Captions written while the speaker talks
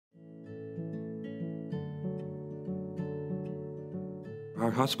Our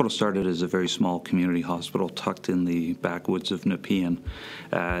hospital started as a very small community hospital tucked in the backwoods of Nepean.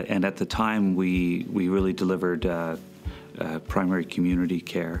 And at the time, we really delivered primary community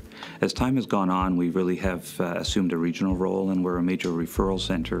care. As time has gone on, we really have assumed a regional role, and we're a major referral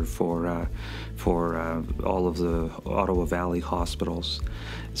center for all of the Ottawa Valley hospitals.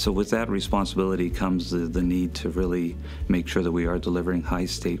 So with that responsibility comes the need to really make sure that we are delivering high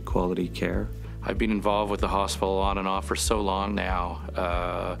state quality care. I've been involved with the hospital on and off for so long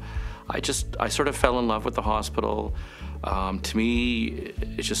now. I sort of fell in love with the hospital. To me,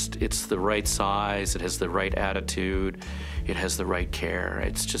 it's the right size, it has the right attitude, it has the right care.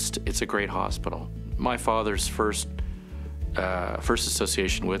 It's a great hospital. My father's first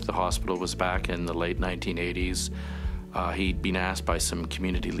association with the hospital was back in the late 1980s. He'd been asked by some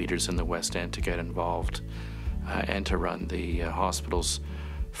community leaders in the West End to get involved and to run the hospital's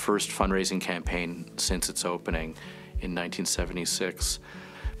first fundraising campaign since its opening in 1976.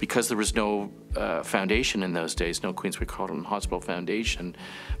 Because there was no foundation in those days, no Queensway Carleton Hospital Foundation,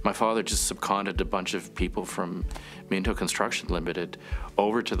 my father just subcontracted a bunch of people from Minto Construction Limited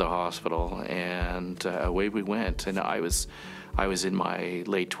over to the hospital, and away we went. And I was in my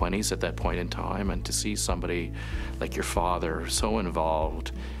late 20s at that point in time, and to see somebody like your father so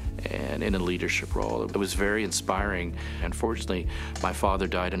involved and in a leadership role, it was very inspiring. Unfortunately, my father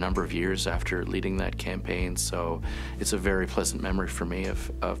died a number of years after leading that campaign, so it's a very pleasant memory for me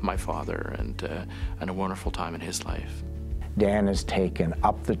of my father and a wonderful time in his life. Dan has taken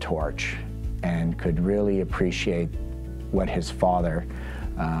up the torch and could really appreciate what his father,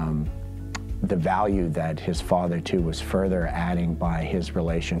 the value that his father too was further adding by his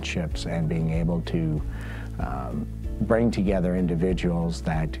relationships and being able to bring together individuals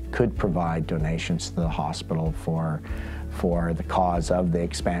that could provide donations to the hospital for the cause of the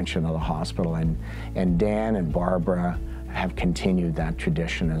expansion of the hospital. And Dan and Barbara have continued that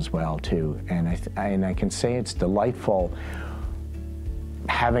tradition as well too. And I can say it's delightful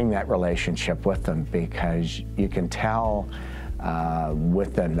having that relationship with them, because you can tell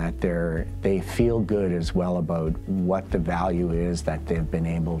with them that they feel good as well about what the value is that they've been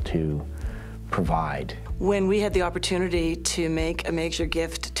able to provide. When we had the opportunity to make a major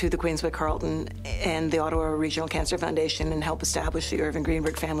gift to the Queensway Carleton and the Ottawa Regional Cancer Foundation and help establish the Irving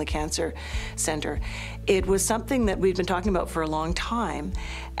Greenberg Family Cancer Centre, it was something that we'd been talking about for a long time,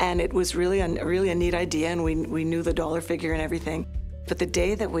 and it was really a neat idea, and we knew the dollar figure and everything. But the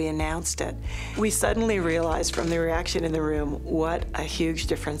day that we announced it, we suddenly realized from the reaction in the room what a huge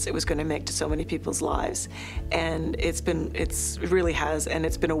difference it was going to make to so many people's lives. And it really has, and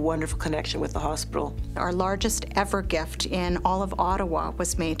it's been a wonderful connection with the hospital. Our largest ever gift in all of Ottawa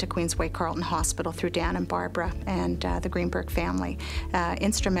was made to Queensway Carleton Hospital through Dan and Barbara and the Greenberg family,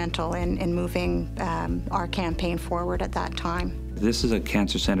 instrumental in moving our campaign forward at that time. This is a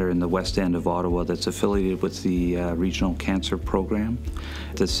cancer center in the West End of Ottawa that's affiliated with the Regional Cancer Program.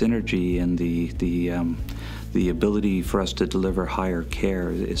 The synergy and the ability for us to deliver higher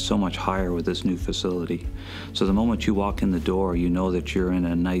care is so much higher with this new facility. So the moment you walk in the door, you know that you're in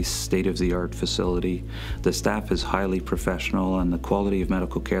a nice state-of-the-art facility. The staff is highly professional, and the quality of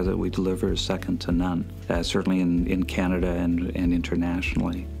medical care that we deliver is second to none, certainly in Canada and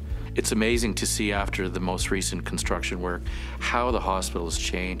internationally. It's amazing to see after the most recent construction work how the hospital has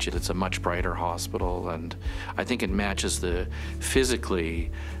changed. It's a much brighter hospital, and I think it matches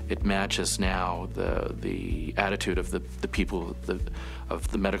physically, it matches now the attitude of the people, of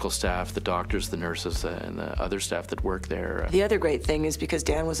the medical staff, the doctors, the nurses, and the other staff that work there. The other great thing is because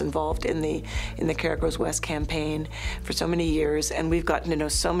Dan was involved in the Care Goes West campaign for so many years, and we've gotten to know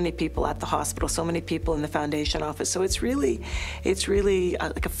so many people at the hospital, so many people in the foundation office. So it's really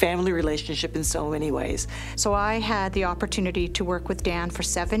like a family relationship in so many ways. So I had the opportunity to work with Dan for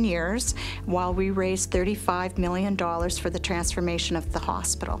 7 years while we raised $35 million for the transformation of the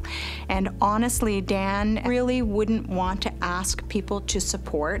hospital. And honestly, Dan really wouldn't want to ask people to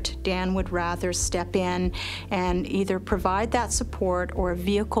support. Dan would rather step in and either provide that support or a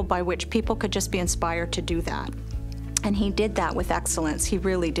vehicle by which people could just be inspired to do that. And he did that with excellence. He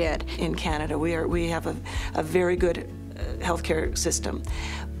really did. In Canada, we have a very good healthcare system,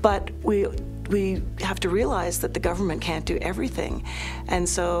 but we have to realize that the government can't do everything. And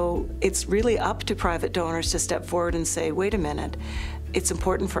so it's really up to private donors to step forward and say, wait a minute, it's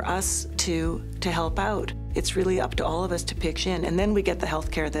important for us to help out. It's really up to all of us to pitch in, and then we get the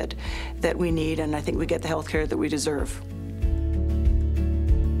health care that we need, and I think we get the health care that we deserve.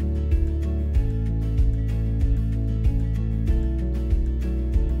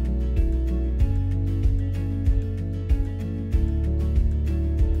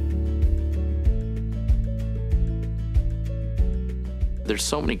 there's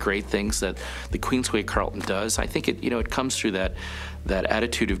so many great things that the Queensway Carleton does. I think it comes through that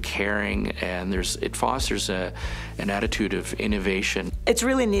attitude of caring, and it fosters an attitude of innovation. It's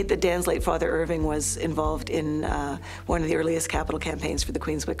really neat that Dan's late father Irving was involved in one of the earliest capital campaigns for the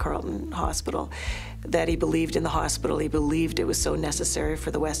Queensway Carleton Hospital, that he believed in the hospital, he believed it was so necessary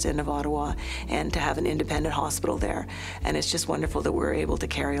for the west end of Ottawa and to have an independent hospital there. And it's just wonderful that we're able to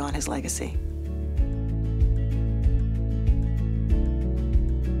carry on his legacy.